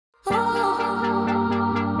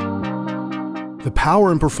The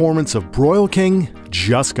power and performance of Broil King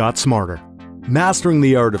just got smarter. Mastering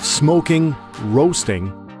the art of smoking,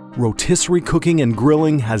 roasting, rotisserie cooking, and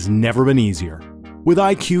grilling has never been easier. With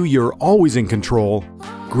iQue, you're always in control,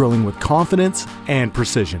 grilling with confidence and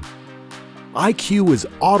precision. iQue is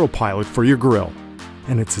autopilot for your grill,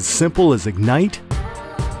 and it's as simple as ignite,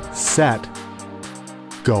 set,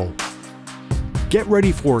 go. Get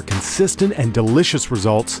ready for consistent and delicious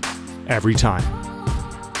results every time.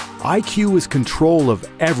 iQue is control of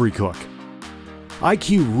every cook.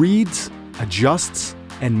 iQue reads, adjusts,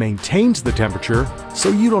 and maintains the temperature so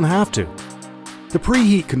you don't have to. The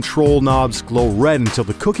preheat control knobs glow red until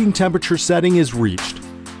the cooking temperature setting is reached.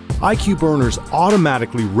 iQue burners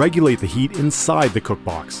automatically regulate the heat inside the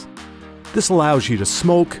cookbox. This allows you to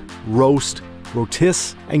smoke, roast,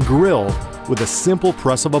 rotisserie, and grill with a simple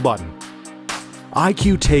press of a button.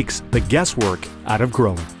 iQue takes the guesswork out of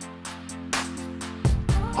grilling.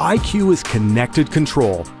 iQue is connected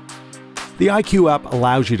control. The iQue app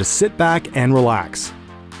allows you to sit back and relax.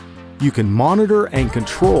 You can monitor and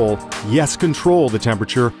control the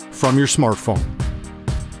temperature from your smartphone.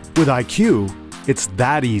 With iQue, it's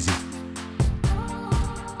that easy.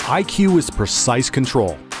 iQue is precise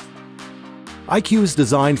control. iQue is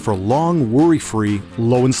designed for long, worry-free,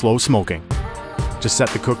 low and slow smoking. Just set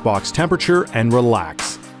the cookbox temperature and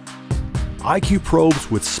relax. iQue probes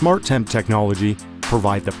with Smart Temp technology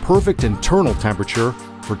provide the perfect internal temperature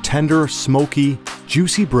for tender, smoky,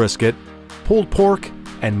 juicy brisket, pulled pork,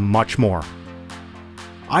 and much more.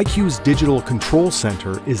 iQue's digital control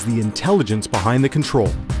center is the intelligence behind the control.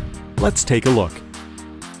 Let's take a look.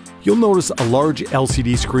 You'll notice a large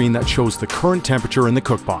LCD screen that shows the current temperature in the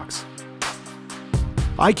cookbox.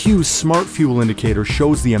 iQue's Smart Fuel indicator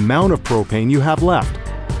shows the amount of propane you have left,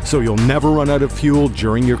 so you'll never run out of fuel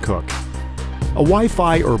during your cook. A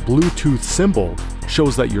Wi-Fi or Bluetooth symbol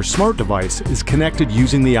shows that your smart device is connected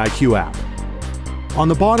using the iQue app. On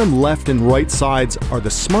the bottom left and right sides are the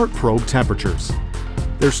Smart Probe temperatures.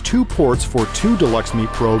 There's 2 ports for 2 deluxe meat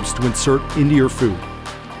probes to insert into your food.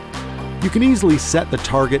 You can easily set the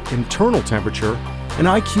target internal temperature, and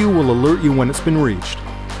iQue will alert you when it's been reached.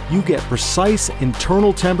 You get precise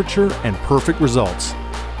internal temperature and perfect results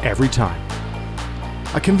every time.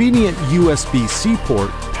 A convenient USB-C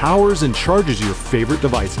port powers and charges your favorite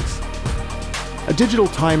devices. A digital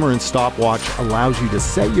timer and stopwatch allows you to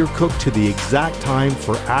set your cook to the exact time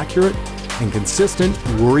for accurate and consistent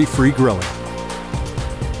worry-free grilling.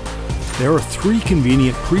 There are 3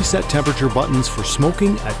 convenient preset temperature buttons for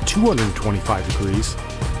smoking at 225 degrees,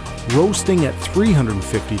 roasting at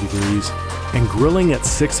 350 degrees, and grilling at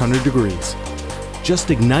 600 degrees. Just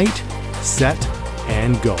ignite, set,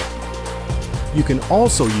 and go. You can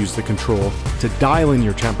also use the control to dial in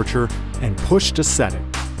your temperature and push to set it.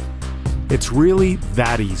 It's really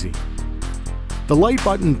that easy. The light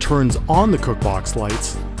button turns on the cookbox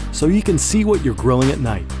lights so you can see what you're grilling at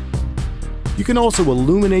night. You can also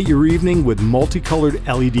illuminate your evening with multicolored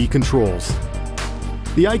LED controls.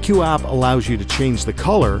 The iQue app allows you to change the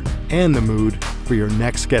color and the mood for your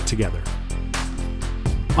next get-together.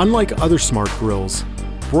 Unlike other smart grills,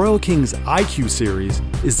 Broil King's iQue series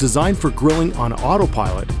is designed for grilling on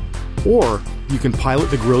autopilot, or you can pilot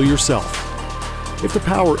the grill yourself. If the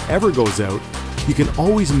power ever goes out, you can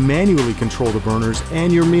always manually control the burners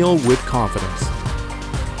and your meal with confidence.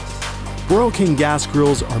 Broil King gas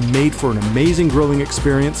grills are made for an amazing grilling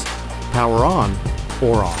experience, power on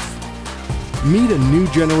or off. Meet a new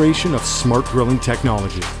generation of smart grilling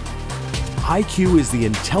technology. iQue is the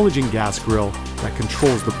intelligent gas grill that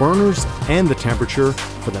controls the burners and the temperature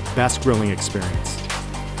for the best grilling experience.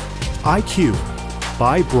 iQue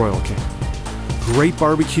by Broil King. Great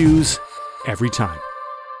barbecues every time.